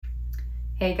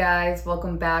Hey guys,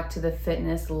 welcome back to the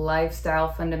Fitness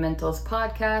Lifestyle Fundamentals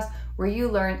podcast, where you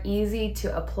learn easy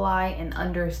to apply and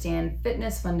understand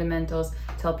fitness fundamentals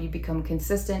to help you become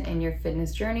consistent in your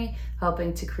fitness journey,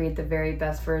 helping to create the very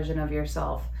best version of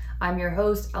yourself. I'm your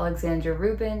host, Alexandra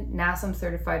Rubin, NASM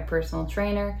certified personal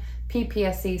trainer,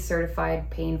 PPSC certified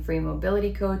pain-free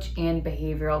mobility coach, and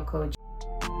behavioral coach.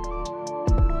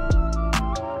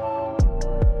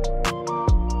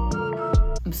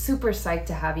 I'm super psyched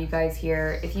to have you guys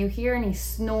here. If you hear any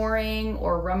snoring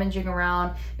or rummaging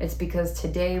around, it's because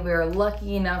today we are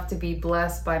lucky enough to be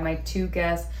blessed by my two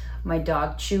guests, my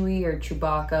dog Chewy or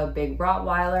Chewbacca, big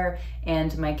Rottweiler,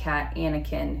 and my cat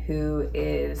Anakin, who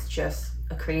is just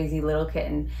a crazy little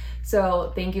kitten.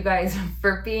 So thank you guys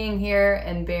for being here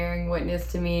and bearing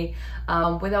witness to me.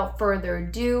 Without further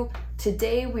ado,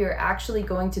 today we are actually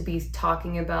going to be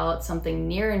talking about something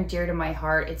near and dear to my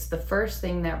heart. It's the first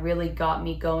thing that really got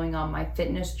me going on my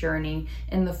fitness journey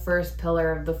in the first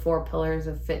pillar of the 4 pillars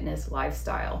of fitness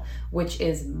lifestyle, which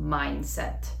is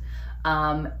mindset.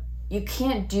 You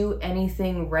can't do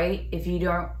anything right if you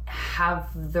don't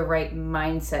have the right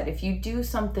mindset. If you do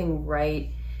something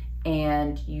right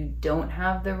and you don't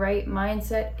have the right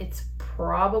mindset, it's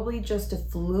probably just a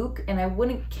fluke, and I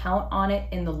wouldn't count on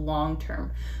it in the long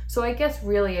term. So I guess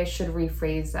really I should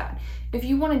rephrase that. If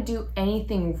you want to do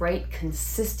anything right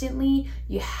consistently,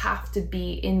 you have to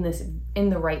be in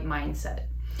the right mindset.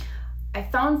 I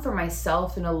found for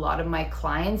myself and a lot of my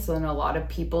clients and a lot of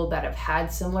people that have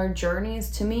had similar journeys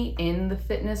to me in the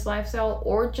fitness lifestyle,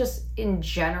 or just in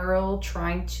general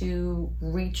trying to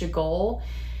reach a goal,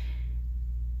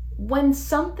 when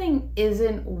something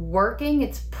isn't working,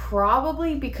 it's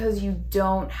probably because you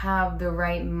don't have the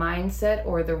right mindset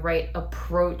or the right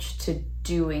approach to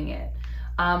doing it.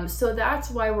 So that's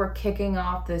why we're kicking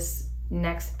off this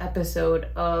next episode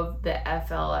of the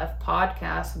FLF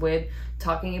podcast with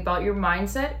talking about your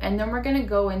mindset. And then we're going to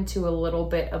go into a little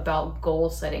bit about goal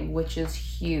setting, which is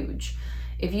huge.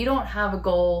 If you don't have a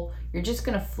goal, you're just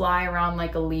going to fly around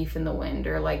like a leaf in the wind,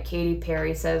 or like Katy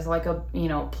Perry says, like a,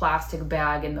 plastic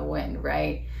bag in the wind,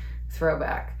 right?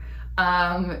 Throwback.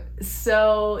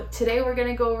 So today we're going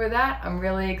to go over that. I'm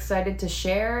really excited to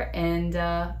share, and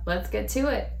let's get to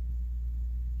it.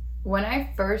 When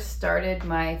I first started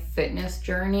my fitness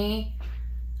journey,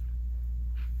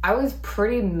 I was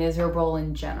pretty miserable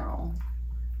in general.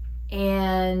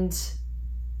 And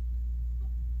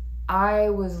I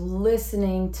was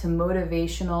listening to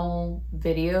motivational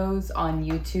videos on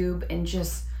YouTube and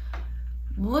just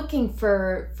looking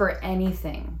for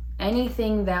anything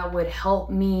that would help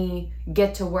me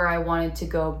get to where I wanted to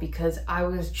go, because I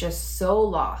was just so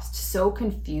lost, so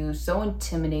confused, so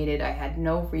intimidated. I had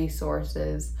no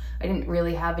resources. I didn't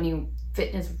really have any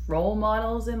fitness role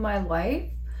models in my life.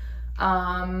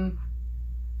 And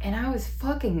I was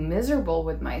fucking miserable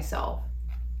with myself.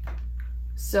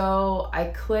 So I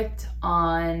clicked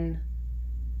on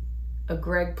a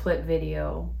Greg Plitt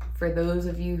video. For those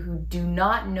of you who do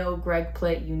not know Greg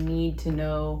Plitt, you need to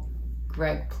know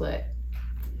Greg Plitt.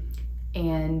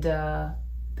 And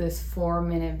this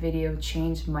 4-minute video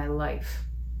changed my life.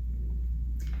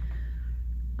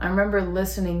 I remember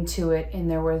listening to it, and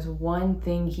there was one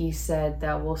thing he said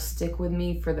that will stick with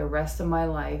me for the rest of my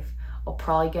life. I'll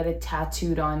probably get it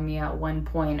tattooed on me at one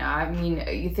point. I mean,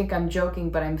 you think I'm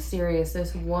joking, but I'm serious.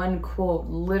 This one quote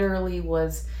literally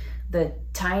was the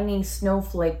tiny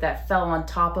snowflake that fell on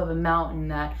top of a mountain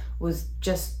that was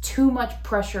just too much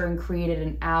pressure and created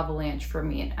an avalanche for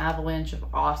me, an avalanche of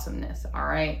awesomeness, all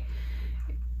right?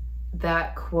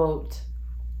 That quote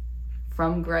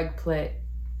from Greg Plitt,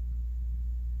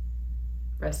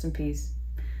 rest in peace,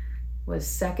 was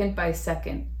second by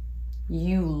second,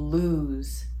 you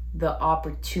lose the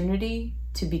opportunity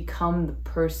to become the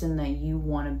person that you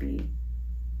want to be.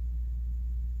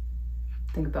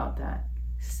 Think about that.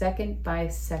 Second by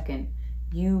second,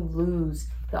 you lose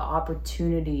the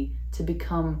opportunity to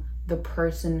become the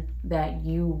person that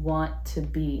you want to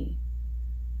be.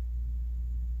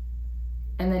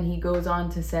 And then he goes on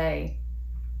to say,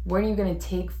 when are you going to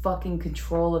take fucking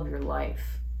control of your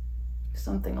life?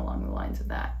 Something along the lines of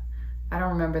that. I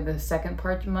don't remember the second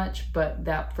part much, but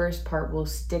that first part will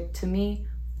stick to me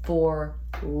for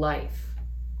life.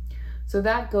 So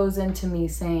that goes into me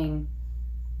saying,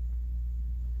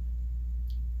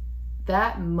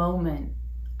 that moment,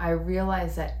 I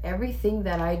realized that everything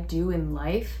that I do in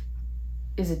life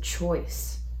is a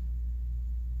choice.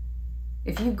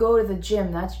 If you go to the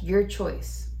gym, that's your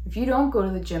choice. If you don't go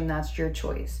to the gym, that's your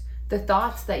choice. The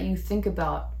thoughts that you think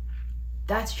about,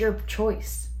 that's your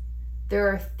choice. There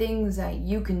are things that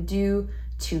you can do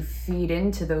to feed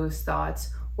into those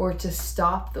thoughts or to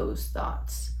stop those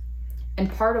thoughts.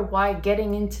 And part of why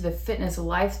getting into the fitness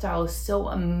lifestyle is so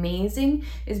amazing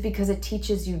is because it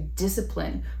teaches you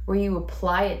discipline, where you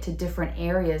apply it to different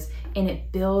areas and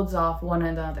it builds off one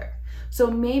another.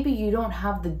 So maybe you don't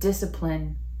have the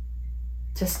discipline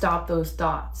to stop those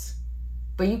thoughts,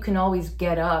 but you can always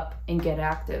get up and get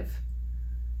active.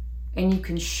 And you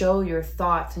can show your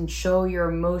thoughts and show your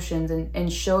emotions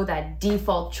and show that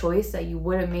default choice that you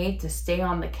would have made to stay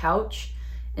on the couch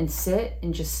and sit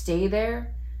and just stay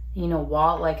there.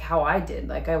 Like how I did.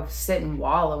 Like I would sit and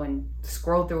wallow and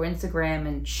scroll through Instagram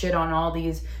and shit on all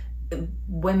these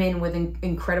women with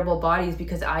incredible bodies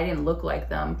because I didn't look like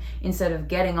them, instead of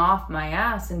getting off my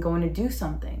ass and going to do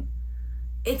something.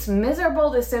 It's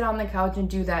miserable to sit on the couch and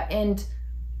do that, and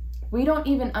we don't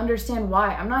even understand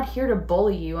why. I'm not here to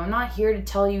bully you. I'm not here to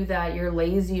tell you that you're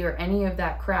lazy or any of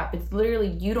that crap. It's literally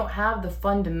you don't have the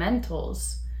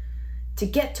fundamentals to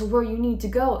get to where you need to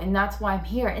go, and that's why I'm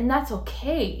here. And that's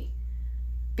okay,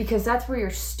 because that's where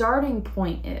your starting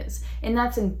point is, and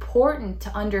that's important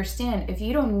to understand. If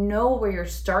you don't know where your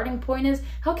starting point is,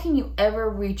 how can you ever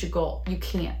reach a goal? You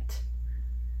can't.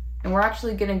 And we're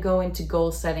actually going to go into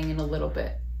goal setting in a little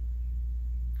bit.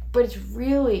 But it's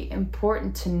really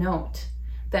important to note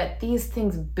that these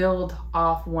things build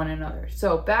off one another.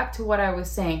 So back to what I was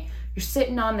saying, you're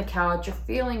sitting on the couch, you're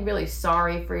feeling really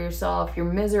sorry for yourself, you're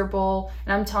miserable,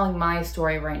 and I'm telling my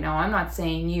story right now. I'm not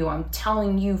saying you, I'm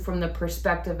telling you from the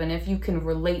perspective, and if you can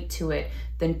relate to it,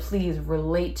 then please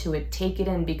relate to it, take it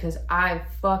in, because I've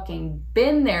fucking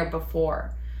been there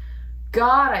before.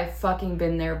 God, I've fucking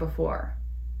been there before.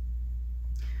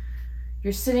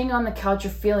 You're sitting on the couch,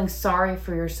 you're feeling sorry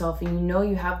for yourself, and you know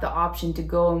you have the option to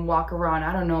go and walk around,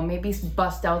 I don't know, maybe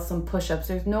bust out some push-ups.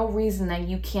 There's no reason that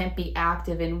you can't be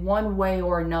active in one way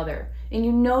or another. And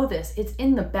you know this, it's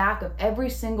in the back of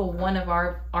every single one of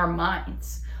our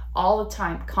minds all the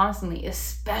time, constantly,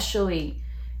 especially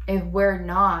if we're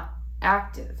not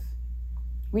active.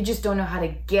 We just don't know how to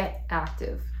get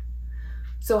active.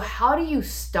 So how do you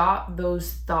stop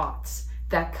those thoughts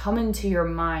that come into your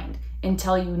mind and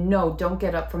tell you, no, don't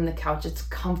get up from the couch, it's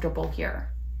comfortable here?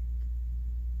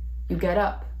 You get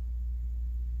up.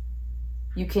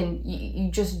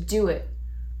 You just do it.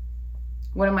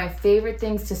 One of my favorite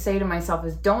things to say to myself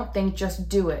is, don't think, just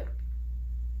do it.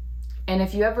 And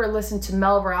if you ever listen to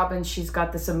Mel Robbins, she's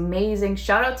got this amazing,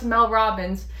 shout out to Mel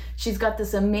Robbins, she's got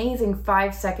this amazing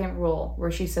 5-second rule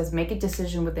where she says, make a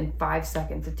decision within 5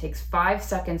 seconds. It takes 5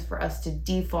 seconds for us to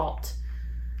default.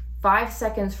 5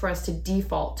 seconds for us to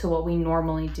default to what we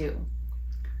normally do.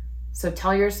 So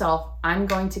tell yourself, I'm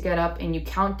going to get up, and you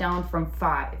count down from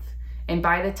 5. And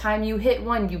by the time you hit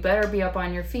 1, you better be up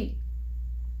on your feet.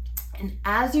 And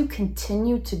as you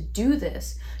continue to do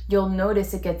this, you'll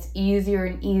notice it gets easier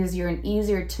and easier and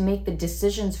easier to make the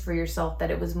decisions for yourself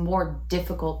that it was more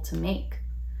difficult to make.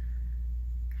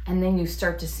 And then you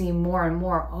start to see more and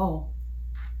more, oh,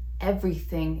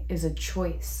 everything is a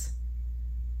choice.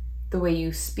 The way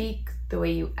you speak, the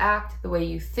way you act, the way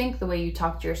you think, the way you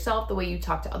talk to yourself, the way you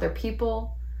talk to other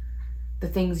people, the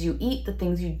things you eat, the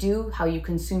things you do, how you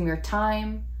consume your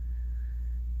time,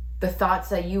 the thoughts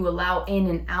that you allow in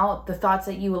and out, the thoughts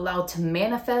that you allow to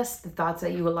manifest, the thoughts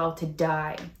that you allow to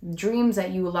die, the dreams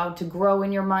that you allow to grow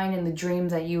in your mind, and the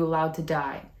dreams that you allow to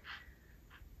die.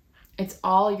 It's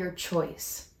all your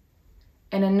choice.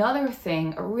 And another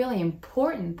thing, a really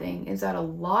important thing, is that a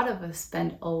lot of us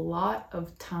spend a lot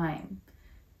of time,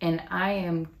 and I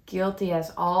am guilty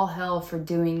as all hell for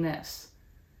doing this,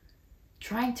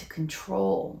 trying to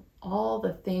control all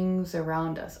the things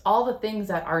around us, all the things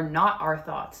that are not our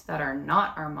thoughts, that are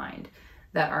not our mind,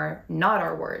 that are not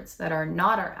our words, that are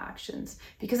not our actions,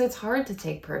 because it's hard to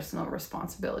take personal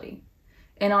responsibility.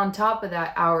 And on top of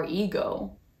that, our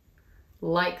ego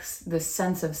likes the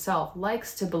sense of self,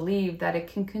 likes to believe that it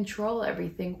can control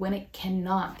everything when it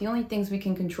cannot. The only things we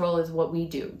can control is what we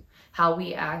do, how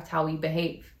we act, how we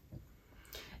behave.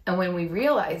 And when we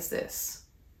realize this,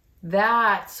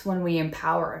 that's when we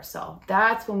empower ourselves.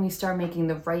 That's when we start making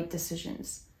the right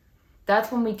decisions.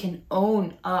 That's when we can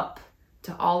own up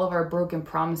to all of our broken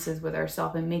promises with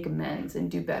ourselves and make amends and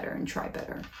do better and try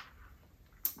better.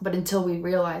 But until we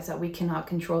realize that we cannot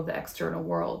control the external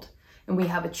world, and we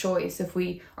have a choice, if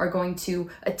we are going to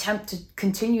attempt to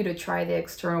continue to try the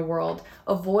external world,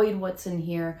 avoid what's in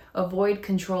here, avoid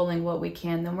controlling what we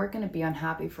can, then we're going to be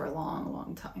unhappy for a long,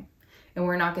 long time. And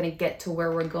we're not going to get to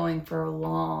where we're going for a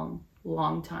long,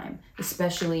 long time,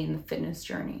 especially in the fitness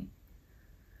journey.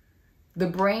 The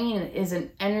brain is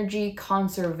an energy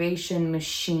conservation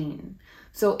machine.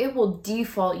 So it will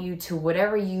default you to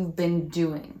whatever you've been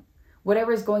doing,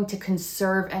 whatever is going to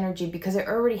conserve energy, because it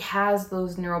already has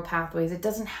those neural pathways. It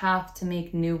doesn't have to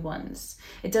make new ones.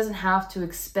 It doesn't have to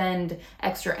expend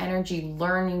extra energy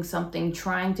learning something,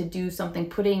 trying to do something,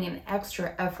 putting in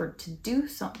extra effort to do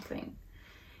something,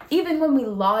 even when we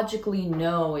logically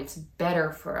know it's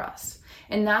better for us.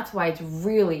 And that's why it's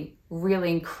really,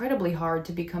 really incredibly hard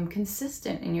to become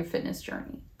consistent in your fitness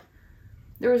journey.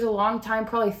 There was a long time,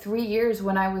 probably 3 years,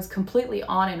 when I was completely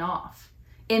on and off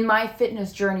in my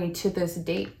fitness journey to this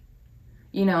date.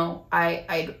 You know,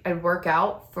 I'd work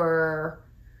out for,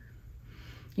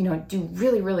 you know, do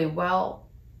really, really well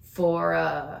for,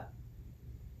 I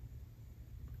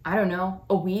don't know,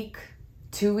 a week,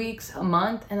 2 weeks, a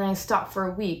month, and then I stop for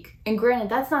a week. And granted,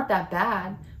 that's not that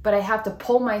bad, but I have to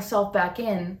pull myself back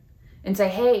in and say,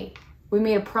 hey, we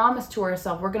made a promise to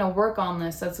ourselves. We're going to work on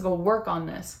this. Let's go work on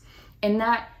this. And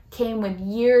that came with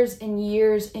years and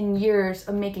years and years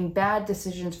of making bad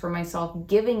decisions for myself,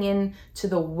 giving in to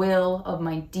the will of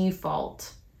my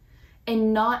default,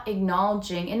 and not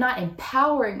acknowledging and not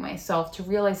empowering myself to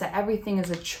realize that everything is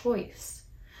a choice.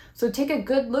 So take a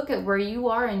good look at where you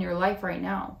are in your life right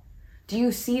now. Do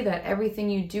you see that everything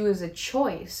you do is a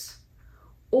choice?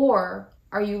 Or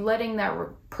are you letting that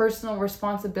personal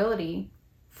responsibility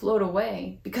float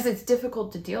away because it's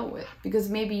difficult to deal with? Because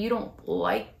maybe you don't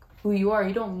like who you are.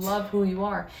 You don't love who you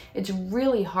are. It's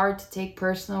really hard to take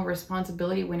personal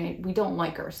responsibility when we don't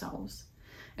like ourselves.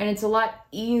 And it's a lot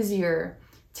easier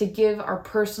to give our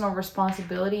personal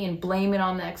responsibility and blame it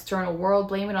on the external world,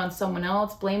 blame it on someone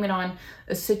else, blame it on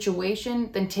a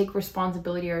situation, than take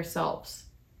responsibility ourselves.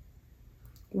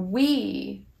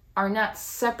 We are not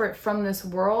separate from this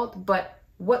world, but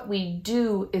what we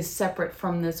do is separate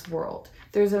from this world.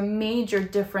 There's a major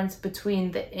difference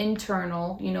between the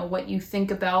internal, you know, what you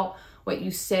think about, what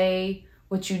you say,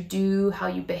 what you do, how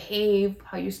you behave,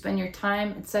 how you spend your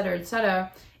time,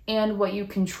 etc., and what you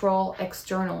control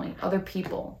externally, other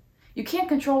people. You can't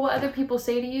control what other people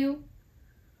say to you,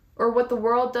 or what the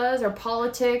world does, or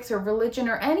politics, or religion,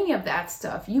 or any of that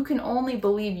stuff. You can only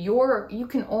you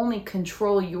can only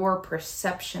control your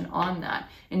perception on that.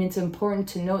 And it's important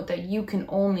to note that you can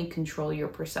only control your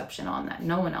perception on that,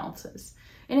 no one else's.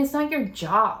 And it's not your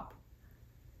job.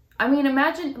 I mean,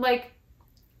 imagine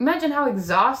how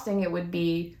exhausting it would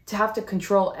be to have to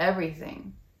control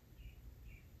everything.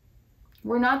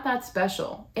 We're not that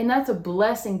special. And that's a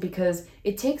blessing, because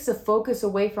it takes the focus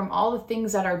away from all the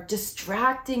things that are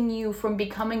distracting you from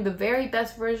becoming the very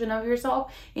best version of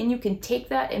yourself. And you can take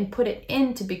that and put it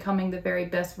into becoming the very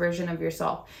best version of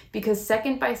yourself. Because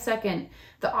second by second,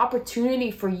 the opportunity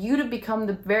for you to become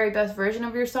the very best version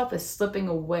of yourself is slipping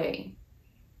away.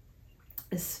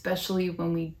 Especially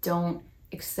when we don't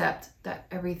accept that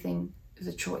everything is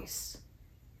a choice.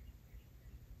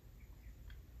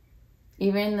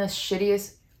 Even the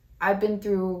shittiest, I've been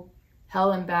through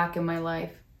hell and back in my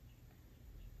life.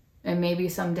 And maybe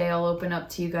someday I'll open up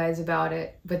to you guys about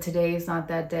it. But today is not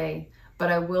that day.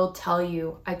 But I will tell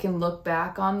you, I can look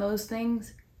back on those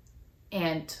things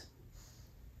and,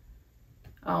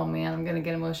 oh man, I'm going to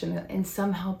get emotional, and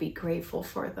somehow be grateful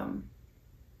for them.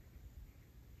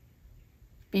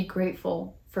 Be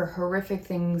grateful for horrific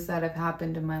things that have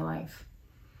happened in my life.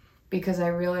 Because I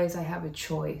realize I have a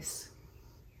choice.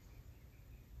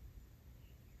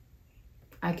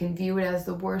 I can view it as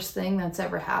the worst thing that's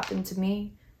ever happened to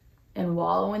me and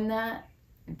wallow in that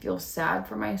and feel sad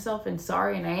for myself and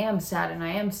sorry. And I am sad and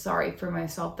I am sorry for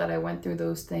myself that I went through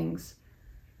those things.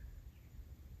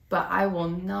 But I will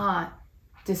not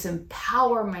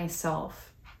disempower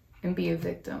myself and be a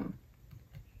victim.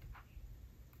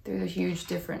 There's a huge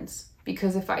difference.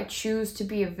 Because if I choose to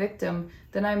be a victim,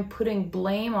 then I'm putting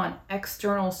blame on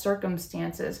external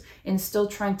circumstances and still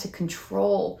trying to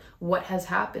control what has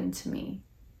happened to me.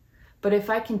 But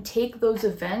if I can take those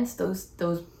events,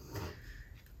 those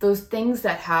things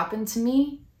that happened to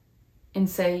me, and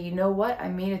say, you know what, I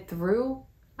made it through,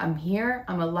 I'm here,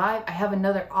 I'm alive, I have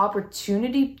another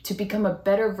opportunity to become a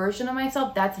better version of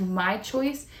myself, that's my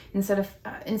choice, instead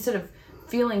of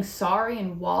feeling sorry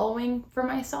and wallowing for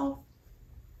myself,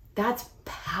 that's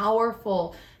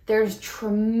powerful. There's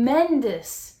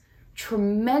tremendous,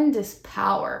 tremendous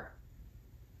power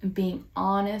in being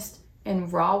honest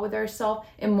and raw with ourselves.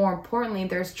 And more importantly,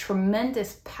 there's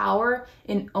tremendous power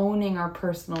in owning our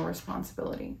personal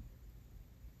responsibility.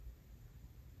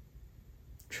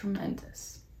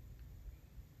 Tremendous.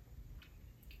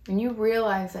 When you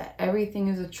realize that everything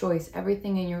is a choice,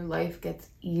 everything in your life gets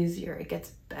easier, it gets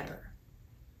better.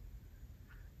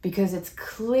 Because it's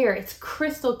clear, it's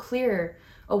crystal clear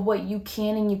of what you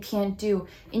can and you can't do.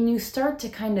 And you start to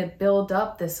kind of build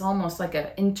up this almost like an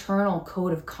internal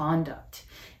code of conduct.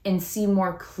 and see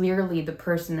more clearly the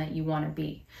person that you want to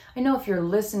be. I know if you're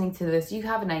listening to this, you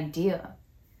have an idea.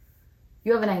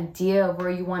 You have an idea of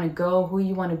where you want to go, who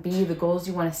you want to be, the goals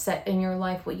you want to set in your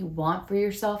life, what you want for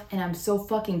yourself. And I'm so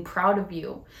fucking proud of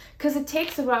you, because it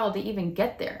takes a while to even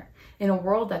get there in a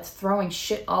world that's throwing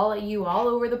shit all at you all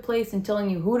over the place and telling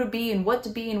you who to be and what to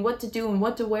do and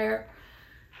what to wear.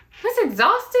 It's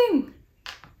exhausting.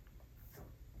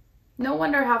 No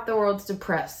wonder half the world's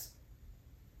depressed,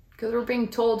 because we're being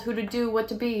told who to do, what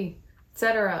to be,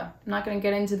 etc. I'm not going to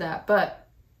get into that, but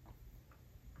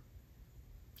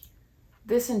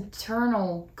this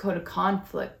internal code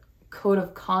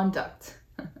of conduct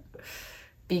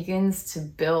begins to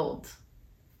build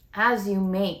as you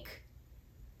make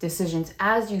decisions,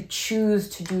 as you choose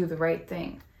to do the right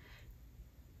thing.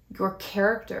 Your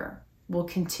character will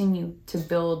continue to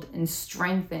build and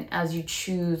strengthen as you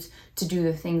choose to do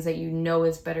the things that you know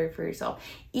is better for yourself.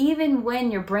 Even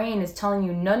when your brain is telling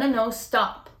you, no,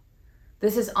 stop.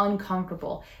 This is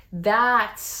uncomfortable.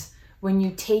 That's when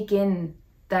you take in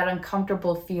that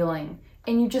uncomfortable feeling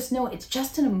and you just know it's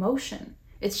just an emotion.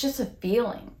 It's just a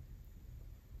feeling.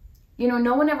 You know,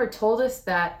 no one ever told us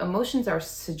that emotions are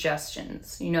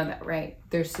suggestions. You know that, right?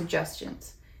 They're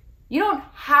suggestions. You don't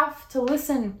have to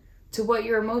listen to what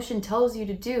your emotion tells you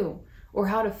to do or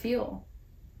how to feel.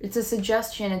 It's a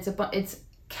suggestion. It's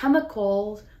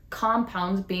chemical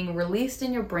compounds being released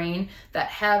in your brain that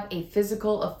have a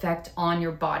physical effect on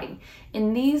your body.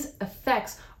 And these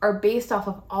effects are based off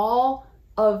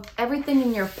of everything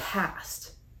in your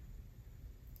past.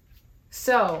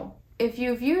 So if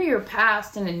you view your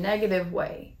past in a negative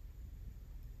way,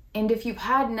 and if you've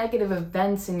had negative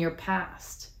events in your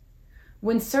past,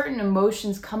 when certain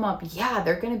emotions come up, yeah,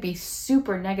 they're going to be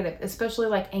super negative, especially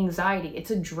like anxiety.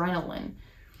 It's adrenaline.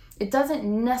 It doesn't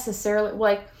necessarily,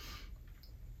 like,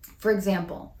 for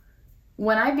example,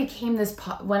 when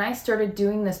I started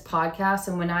doing this podcast,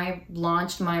 and when I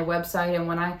launched my website, and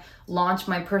when I launched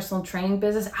my personal training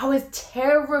business, I was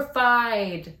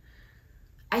terrified.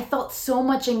 I felt so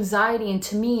much anxiety, and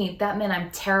to me, that meant I'm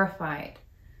terrified.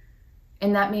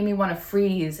 And that made me want to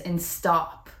freeze and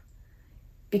stop,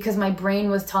 because my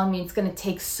brain was telling me it's going to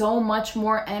take so much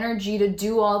more energy to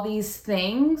do all these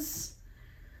things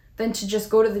than to just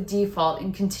go to the default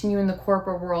and continue in the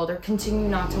corporate world, or continue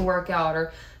not to work out,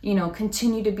 or, you know,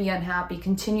 continue to be unhappy,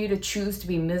 continue to choose to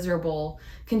be miserable,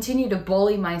 continue to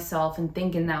bully myself and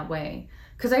think in that way,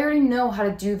 because I already know how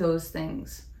to do those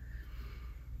things.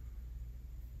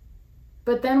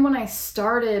 But then when I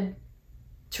started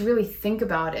to really think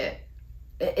about it,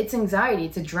 it's anxiety,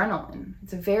 it's adrenaline.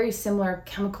 It's a very similar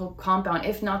chemical compound,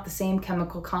 if not the same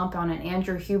chemical compound. And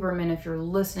Andrew Huberman, if you're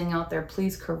listening out there,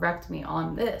 please correct me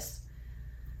on this.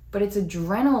 But it's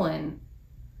adrenaline,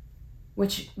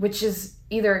 which is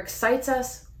either excites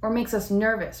us or makes us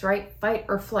nervous, right? Fight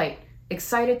or flight.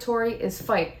 Excitatory is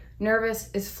fight,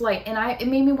 nervous is flight. And it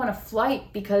made me want to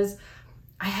flight, because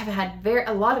I have had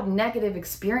a lot of negative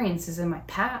experiences in my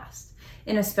past.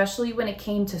 And especially when it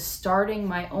came to starting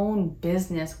my own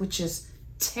business, which is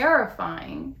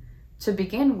terrifying to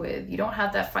begin with. You don't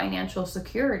have that financial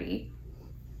security.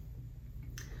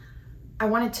 I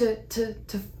wanted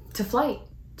to flight,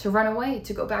 to run away,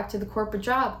 to go back to the corporate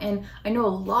job. And I know a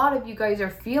lot of you guys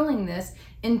are feeling this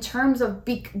in terms of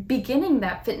beginning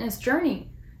that fitness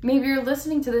journey. Maybe you're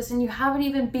listening to this and you haven't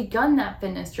even begun that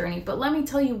fitness journey. But let me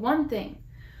tell you one thing.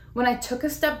 When I took a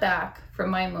step back from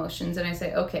my emotions and I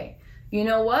say, okay, you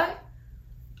know what?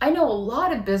 I know a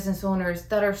lot of business owners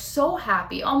that are so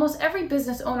happy. Almost every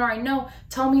business owner I know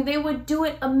tell me they would do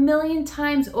it 1,000,000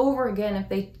 times over again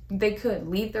if they could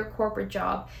leave their corporate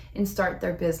job and start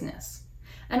their business.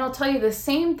 And I'll tell you the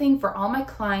same thing for all my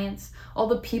clients, all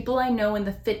the people I know in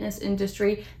the fitness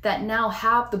industry that now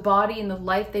have the body and the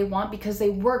life they want because they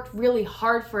worked really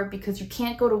hard for it, because you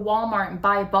can't go to Walmart and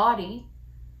buy a body.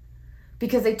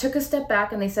 Because they took a step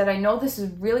back and they said, I know this is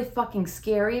really fucking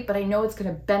scary, but I know it's going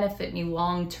to benefit me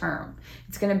long term.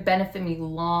 It's going to benefit me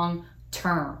long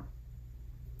term.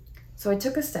 So I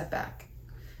took a step back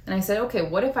and I said, okay,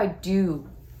 what if I do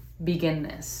begin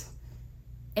this?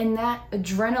 And that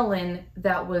adrenaline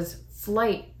that was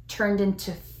flight turned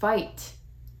into fight.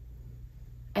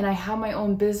 And I have my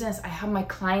own business. I have my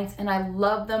clients and I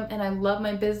love them and I love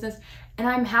my business. And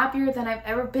I'm happier than I've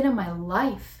ever been in my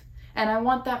life. And I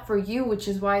want that for you, which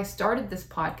is why I started this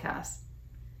podcast,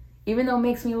 even though it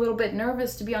makes me a little bit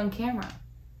nervous to be on camera.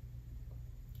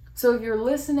 So if you're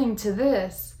listening to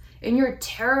this and you're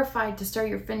terrified to start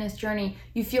your fitness journey,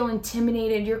 you feel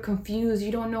intimidated, you're confused,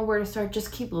 you don't know where to start,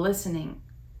 just keep listening.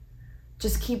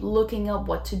 Just keep looking up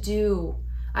what to do.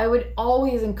 I would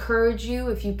always encourage you,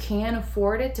 if you can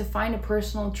afford it, to find a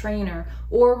personal trainer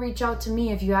or reach out to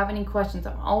me if you have any questions.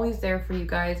 I'm always there for you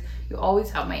guys. You always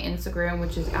have my Instagram,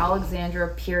 which is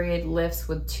Alexandra.lifts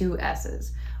with 2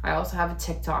 S's. I also have a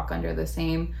TikTok under the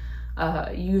same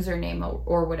username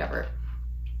or whatever.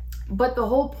 But the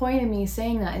whole point of me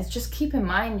saying that is just keep in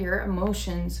mind your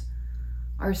emotions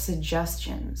are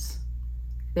suggestions.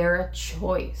 They're a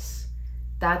choice.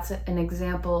 That's an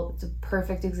example, it's a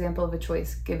perfect example of a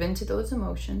choice. Give in to those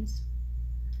emotions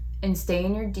and stay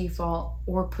in your default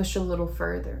or push a little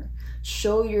further.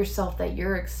 Show yourself that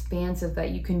you're expansive, that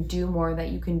you can do more, that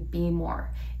you can be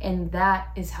more. And that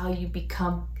is how you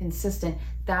become consistent.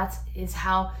 That is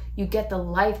how you get the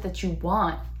life that you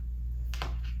want.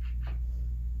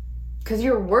 Because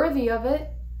you're worthy of it.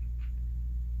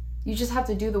 You just have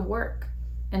to do the work.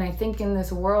 And I think in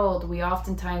this world, we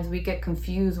get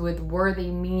confused with worthy,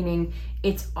 meaning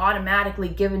it's automatically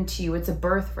given to you. It's a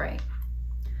birthright.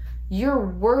 You're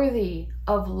worthy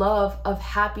of love, of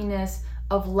happiness,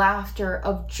 of laughter,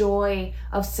 of joy,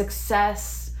 of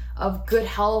success, of good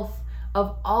health,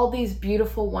 of all these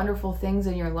beautiful, wonderful things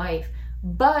in your life.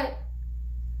 But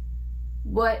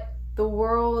what the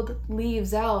world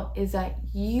leaves out is that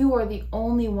you are the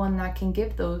only one that can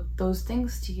give those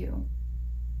things to you.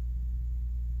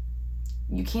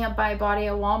 You can't buy a body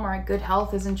at Walmart. Good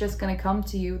health isn't just going to come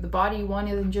to you. The body you want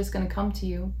isn't just going to come to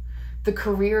you. The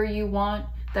career you want,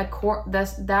 that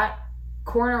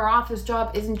corner office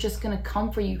job isn't just going to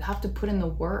come for you. You have to put in the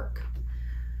work.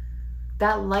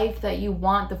 That life that you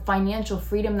want, the financial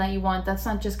freedom that you want, that's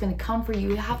not just going to come for you.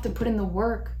 You have to put in the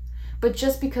work. But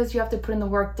just because you have to put in the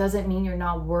work doesn't mean you're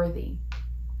not worthy.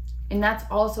 And that's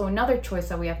also another choice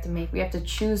that we have to make. We have to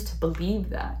choose to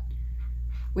believe that.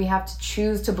 We have to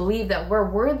choose to believe that we're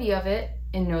worthy of it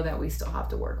and know that we still have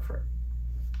to work for it.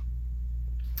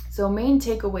 So main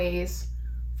takeaways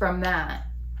from that,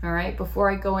 all right, before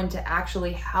I go into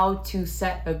actually how to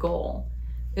set a goal,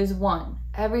 is 1,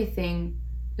 everything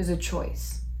is a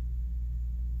choice.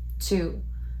 2,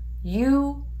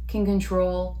 you can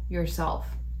control yourself,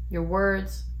 your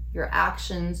words, your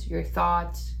actions, your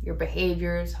thoughts, your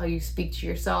behaviors, how you speak to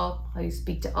yourself, how you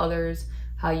speak to others,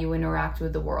 how you interact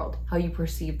with the world, how you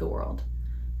perceive the world.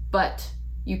 But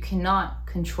you cannot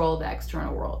control the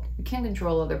external world. You can't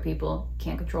control other people. You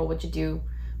can't control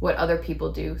what other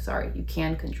people do. Sorry, you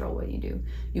can control what you do.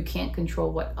 You can't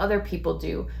control what other people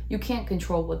do. You can't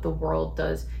control what the world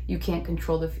does. You can't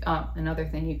control another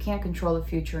thing, you can't control the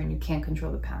future and you can't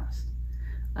control the past.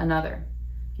 Another,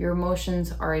 your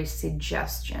emotions are a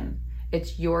suggestion.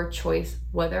 It's your choice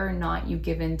whether or not you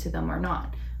give in to them or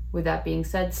not. With that being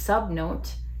said,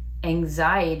 subnote,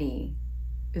 anxiety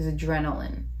is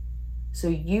adrenaline. So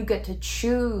you get to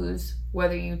choose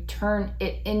whether you turn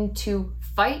it into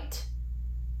fight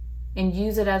and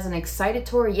use it as an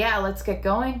excitatory, yeah, let's get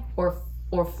going, or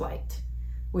flight,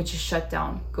 which is shut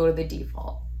down, go to the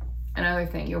default. Another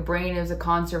thing, your brain is a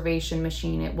conservation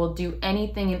machine. It will do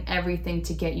anything and everything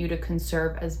to get you to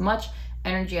conserve as much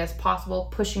energy as possible,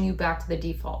 pushing you back to the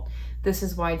default. This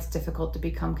is why it's difficult to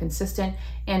become consistent,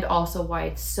 and also why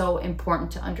it's so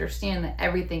important to understand that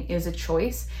everything is a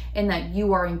choice and that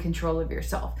you are in control of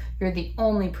yourself. You're the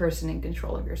only person in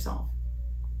control of yourself.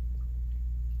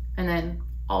 And then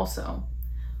also,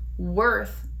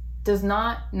 worth does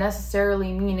not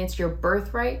necessarily mean it's your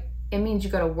birthright. It means you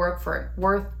got to work for it.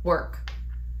 Work.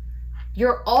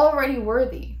 You're already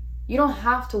worthy. You don't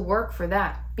have to work for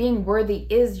that. Being worthy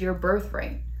is your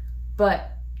birthright. But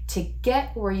to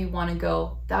get where you want to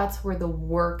go, that's where the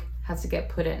work has to get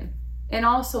put in. And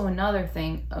also another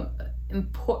thing,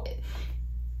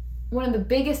 one of the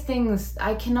biggest things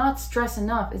I cannot stress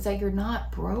enough is that you're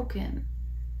not broken.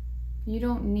 You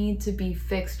don't need to be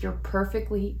fixed. You're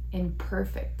perfectly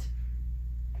imperfect.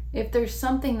 If there's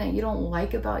something that you don't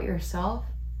like about yourself,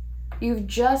 you've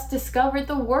just discovered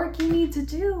the work you need to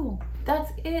do. That's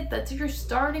it. That's your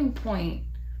starting point.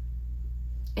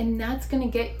 And that's going to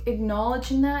get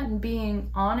acknowledging that and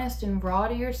being honest and raw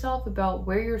to yourself about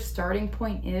where your starting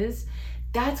point is.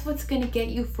 That's what's going to get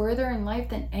you further in life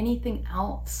than anything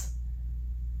else.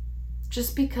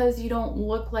 Just because you don't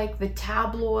look like the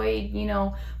tabloid,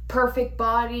 perfect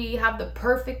body, have the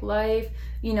perfect life,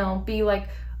 be like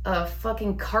a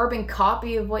fucking carbon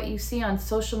copy of what you see on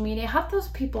social media. Half those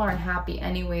people aren't happy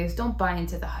anyways. Don't buy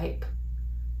into the hype.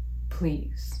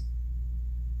 Please.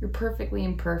 You're perfectly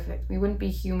imperfect. We wouldn't be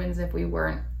humans if we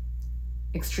weren't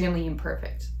extremely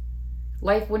imperfect.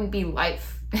 Life wouldn't be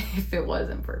life if it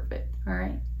wasn't perfect, all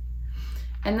right?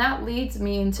 And that leads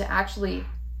me into actually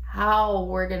how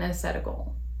we're gonna set a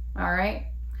goal, all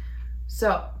right?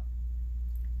 So,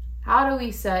 how do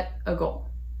we set a goal?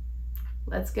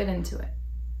 let's get into it.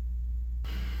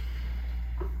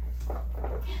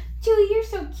 Julie, you're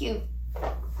so cute.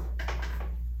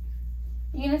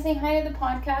 You gonna say hi to the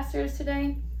podcasters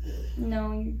today?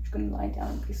 No, you're just gonna lie down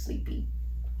and be sleepy.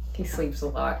 He sleeps a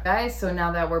lot. Guys, so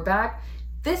now that we're back,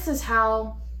 this is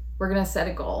how we're gonna set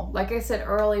a goal. Like I said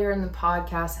earlier in the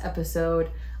podcast episode,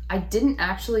 I didn't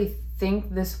actually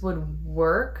think this would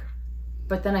work,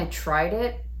 but then I tried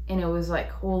it and it was like,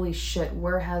 holy shit,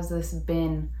 where has this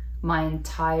been my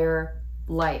entire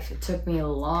life? It took me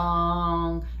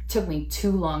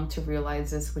too long to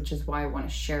realize this, which is why I want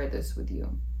to share this with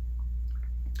you.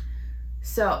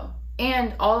 So,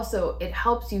 and also it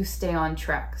helps you stay on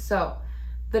track. So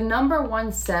the number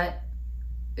one set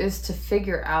is to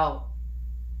figure out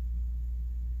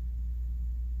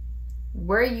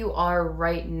where you are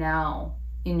right now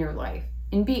in your life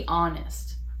and be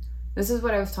honest. This is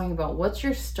what I was talking about. What's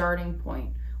your starting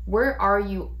point? Where are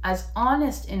you, as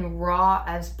honest and raw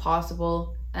as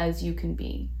possible as you can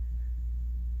be?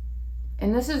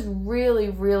 And this is really,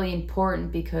 really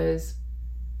important, because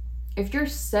if you're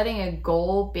setting a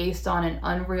goal based on an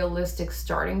unrealistic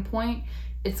starting point,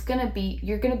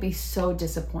 you're gonna be so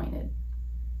disappointed,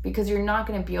 because you're not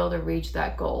gonna be able to reach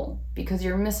that goal because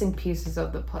you're missing pieces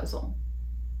of the puzzle.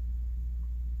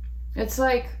 It's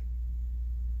like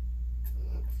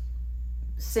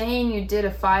saying you did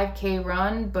a 5K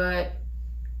run, but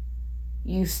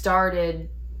you started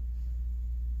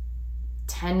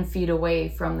 10 feet away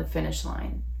from the finish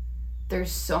line.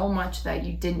 There's so much that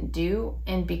you didn't do,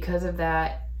 and because of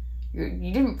that,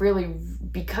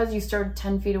 because you started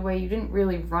 10 feet away, you didn't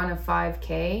really run a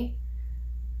 5K.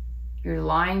 You're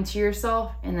lying to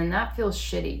yourself, and then that feels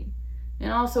shitty.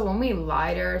 And also, when we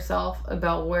lie to ourselves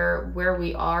about where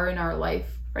we are in our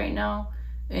life right now,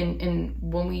 and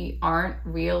when we aren't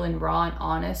real and raw and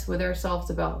honest with ourselves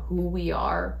about who we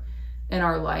are in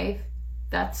our life,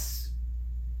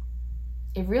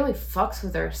 it really fucks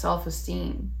with our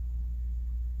self-esteem.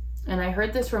 And I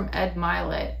heard this from Ed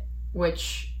Mylett,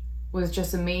 which was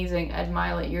just amazing. Ed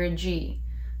Mylett, you're a G.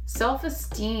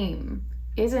 Self-esteem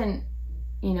isn't,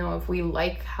 if we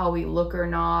like how we look or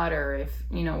not, or if,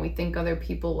 we think other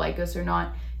people like us or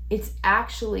not. It's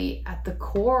actually, at the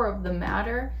core of the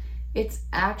matter, it's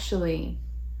actually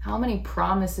how many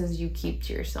promises you keep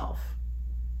to yourself.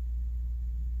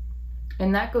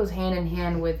 And that goes hand in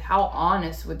hand with how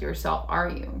honest with yourself are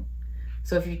you.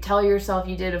 So if you tell yourself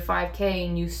you did a 5K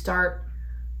and you start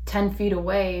 10 feet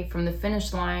away from the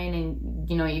finish line, and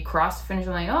you cross the finish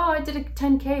line, oh, I did a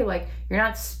 10K, like, you're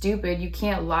not stupid. You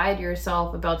can't lie to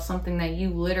yourself about something that you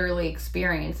literally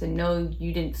experienced and know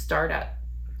you didn't start at,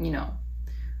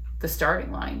 the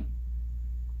starting line.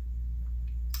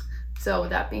 So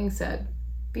with that being said,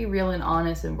 be real and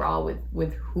honest and raw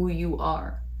with who you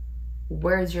are.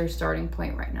 Where's your starting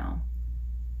point right now?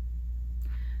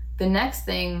 The next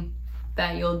thing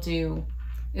that you'll do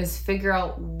is figure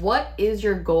out what is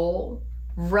your goal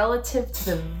relative to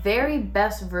the very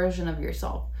best version of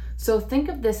yourself. So think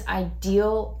of this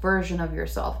ideal version of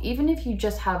yourself, even if you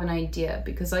just have an idea,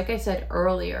 because like I said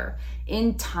earlier,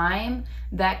 in time,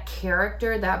 that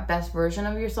character, that best version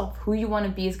of yourself, who you want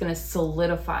to be, is going to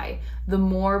solidify the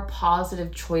more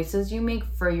positive choices you make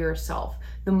for yourself.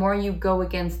 The more you go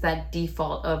against that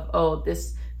default of, oh,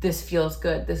 this feels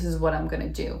good, this is what I'm going to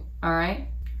do. All right?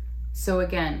 So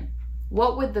again,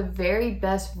 what would the very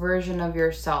best version of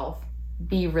yourself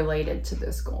be related to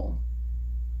this goal?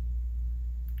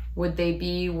 Would they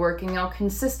be working out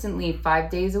consistently 5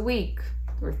 days a week,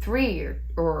 or 3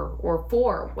 or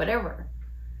 4, whatever?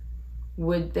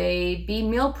 Would they be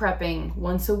meal prepping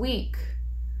once a week?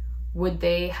 Would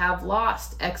they have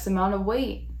lost X amount of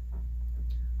weight?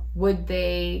 Would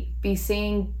they be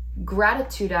saying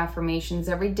gratitude affirmations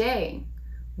every day?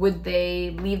 Would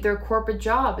they leave their corporate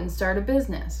job and start a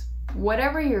business?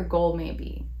 Whatever your goal may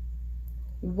be,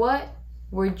 what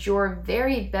would your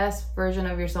very best version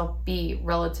of yourself be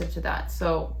relative to that?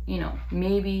 So,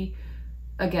 maybe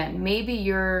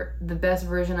the best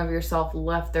version of yourself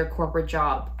left their corporate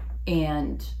job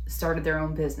and started their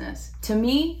own business. To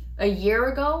me, a year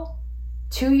ago,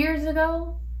 2 years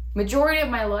ago, majority of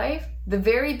my life, the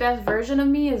very best version of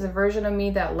me is a version of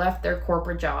me that left their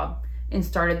corporate job and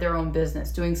started their own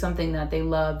business, doing something that they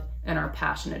love and are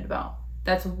passionate about.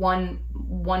 That's one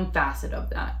facet of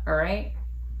that, all right?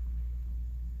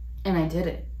 And I did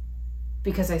it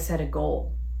because I set a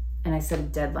goal and I set a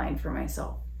deadline for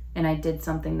myself. And I did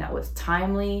something that was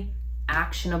timely,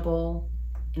 actionable,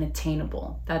 and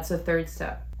attainable. That's the third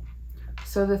step.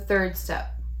 So the third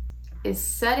step is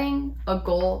setting a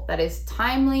goal that is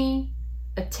timely,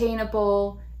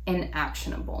 attainable, and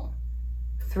actionable.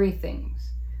 3 things.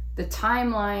 The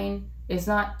timeline It's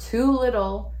not too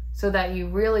little so that you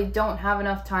really don't have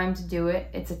enough time to do it.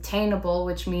 It's attainable,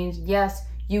 which means yes,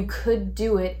 you could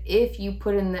do it if you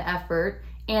put in the effort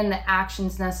and the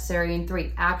actions necessary. And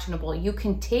 3, actionable. You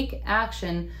can take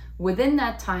action within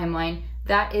that timeline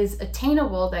that is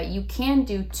attainable, that you can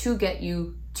do to get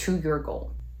you to your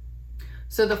goal.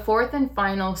 So the 4th and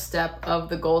final step of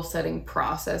the goal setting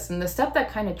process, and the step that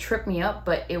kind of tripped me up,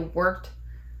 but it worked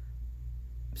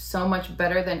so much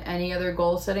better than any other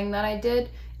goal setting that I did,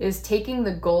 is taking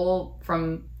the goal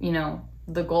from,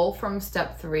 the goal from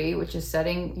step 3, which is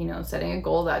setting a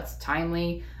goal that's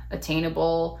timely,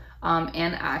 attainable,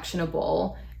 and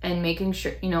actionable, and making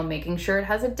sure it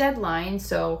has a deadline.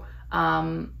 So,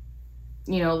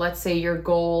 let's say your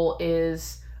goal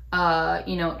is,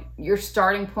 your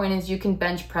starting point is you can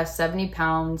bench press 70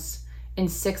 pounds. In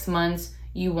 6 months,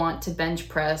 you want to bench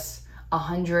press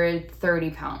 130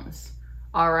 pounds.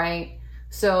 All right.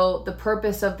 So the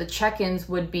purpose of the check-ins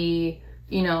would be,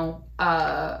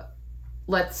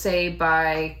 let's say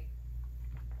by,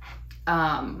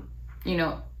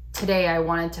 today I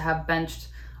wanted to have benched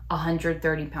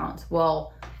 130 pounds.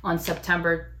 Well, on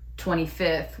September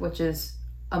 25th, which is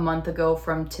a month ago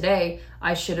from today,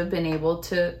 I should have been able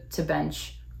to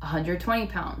bench 120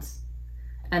 pounds.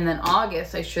 And then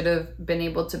August, I should have been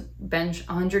able to bench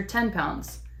 110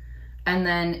 pounds. And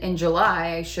then in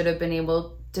July, I should have been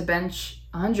able to bench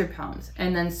 100 pounds,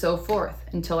 and then so forth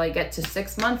until I get to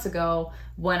 6 months ago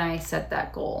when I set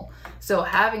that goal. So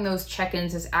having those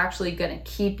check-ins is actually going to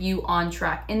keep you on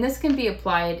track. And this can be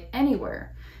applied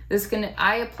anywhere.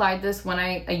 I applied this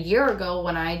a year ago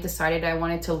when I decided I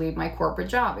wanted to leave my corporate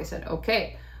job. I said,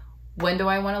 okay, when do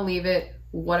I want to leave it?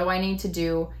 What do I need to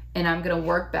do? And I'm going to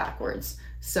work backwards.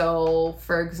 So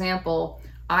for example,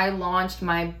 I launched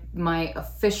my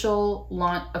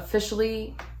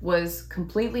officially was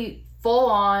completely full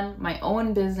on my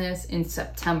own business in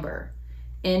September.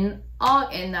 And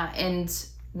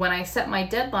when I set my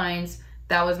deadlines,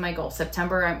 that was my goal.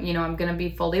 September, I'm going to be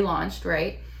fully launched,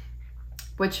 right?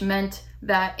 Which meant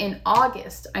that in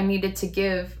August, I needed to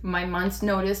give my month's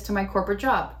notice to my corporate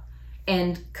job.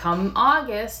 And come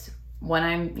August, when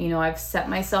I've set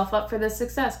myself up for this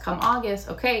success, come August,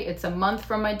 okay, it's a month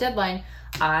from my deadline.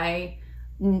 I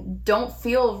don't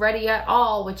feel ready at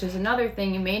all, which is another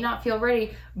thing. You may not feel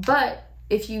ready, but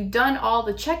if you've done all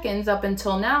the check-ins up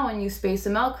until now and you space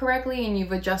them out correctly and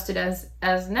you've adjusted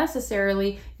as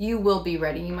necessarily, you will be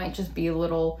ready. You might just be a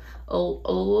little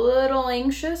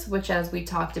anxious, which, as we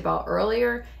talked about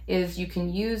earlier, is you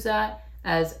can use that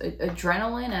as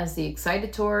adrenaline, as the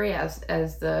excitatory,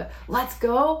 as the let's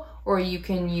go, or you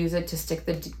can use it to stick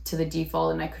to the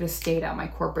default, and I could have stayed at my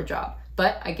corporate job.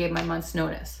 But I gave my month's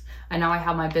notice, and now I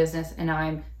have my business, and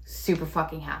I'm super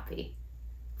fucking happy.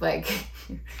 Like,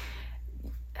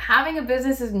 having a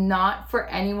business is not for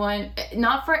everyone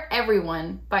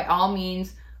by all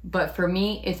means, but for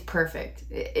me, it's perfect.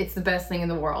 It's the best thing in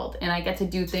the world, and I get to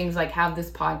do things like have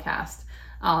this podcast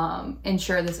and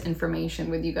share this information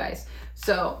with you guys.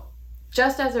 So,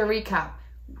 just as a recap,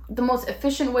 the most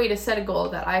efficient way to set a goal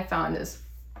that I found is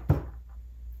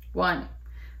 1.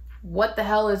 What the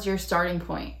hell is your starting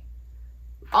point?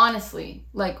 Honestly,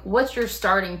 like, what's your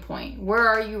starting point? Where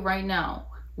are you right now?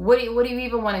 What do you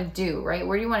even want to do, right?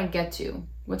 Where do you want to get to?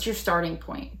 What's your starting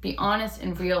point? Be honest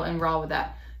and real and raw with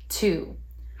that. 2,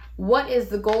 what is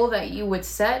the goal that you would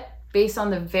set based on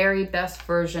the very best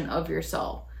version of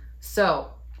yourself?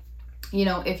 So,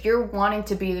 if you're wanting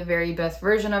to be the very best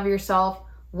version of yourself,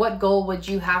 what goal would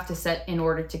you have to set in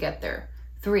order to get there?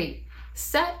 3,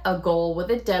 set a goal with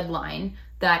a deadline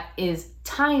that is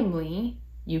timely,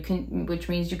 which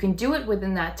means you can do it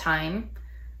within that time.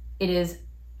 It is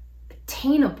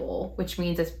attainable, which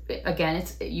means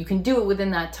you can do it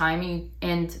within that time.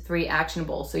 And 3,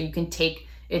 actionable. So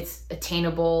it's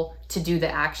attainable to do the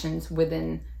actions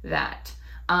within that.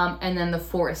 And then the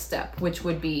 4th step, which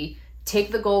would be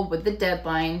take the goal with the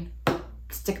deadline,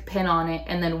 stick a pin on it,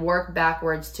 and then work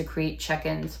backwards to create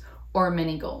check-ins or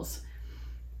mini goals.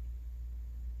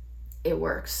 It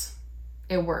works.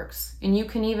 And you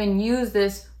can even use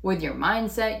this with your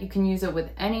mindset. You can use it with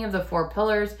any of the 4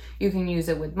 pillars. You can use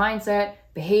it with mindset,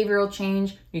 behavioral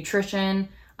change, nutrition,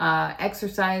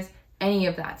 exercise, any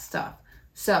of that stuff.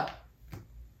 So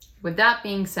with that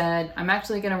being said, I'm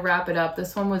actually going to wrap it up.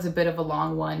 This one was a bit of a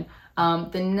long one.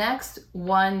 The next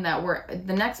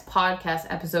podcast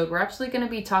episode, we're actually going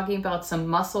to be talking about some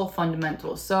muscle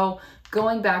fundamentals. So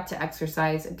going back to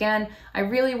exercise again, I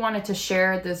really wanted to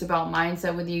share this about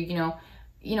mindset with you.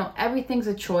 Everything's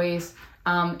a choice.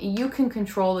 You can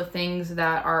control the things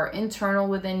that are internal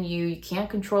within you. You can't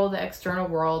control the external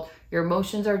world. Your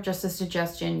emotions are just a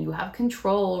suggestion. You have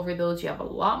control over those. You have a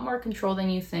lot more control than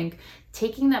you think.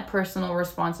 Taking that personal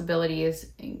responsibility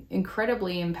is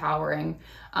incredibly empowering.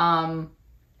 And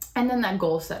then that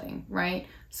goal setting, right?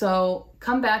 So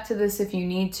come back to this if you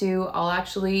need to. I'll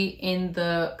actually, in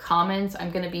the comments,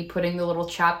 I'm going to be putting the little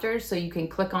chapters so you can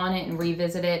click on it and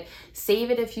revisit it.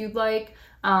 Save it if you'd like.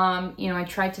 I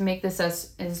tried to make this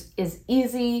as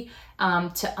easy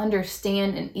to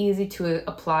understand and easy to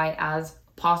apply as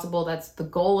possible. That's the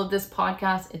goal of this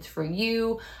podcast. It's for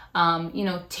you.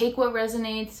 Take what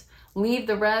resonates, leave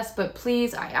the rest, but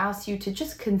please, I ask you to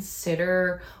just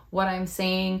consider what I'm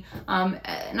saying.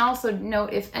 And also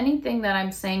note, if anything that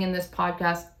I'm saying in this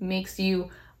podcast makes you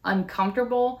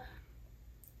uncomfortable,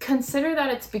 consider that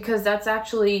it's because that's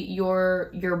actually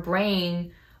your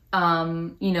brain,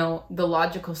 the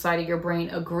logical side of your brain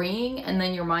agreeing, and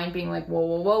then your mind being like,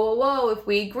 whoa, if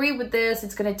we agree with this,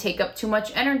 it's going to take up too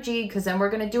much energy, because then we're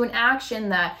going to do an action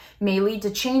that may lead to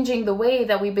changing the way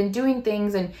that we've been doing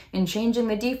things and changing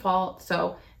the default.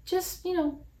 So just,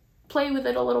 play with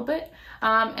it a little bit.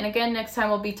 And again, next time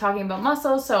we'll be talking about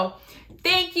muscles. So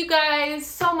thank you guys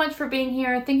so much for being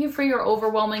here. Thank you for your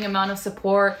overwhelming amount of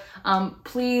support.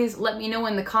 Please let me know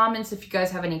in the comments if you guys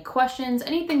have any questions,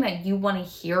 anything that you want to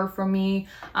hear from me,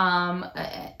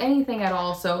 anything at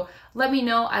all. So let me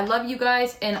know. I love you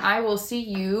guys, and I will see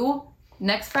you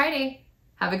next Friday.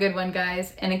 Have a good one,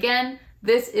 guys. And again,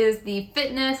 this is the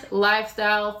Fitness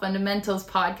Lifestyle Fundamentals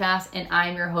Podcast, and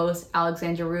I'm your host,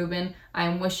 Alexandra Rubin. I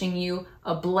am wishing you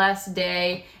a blessed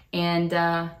day, and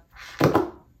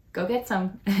go get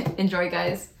some. Enjoy,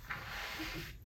 guys.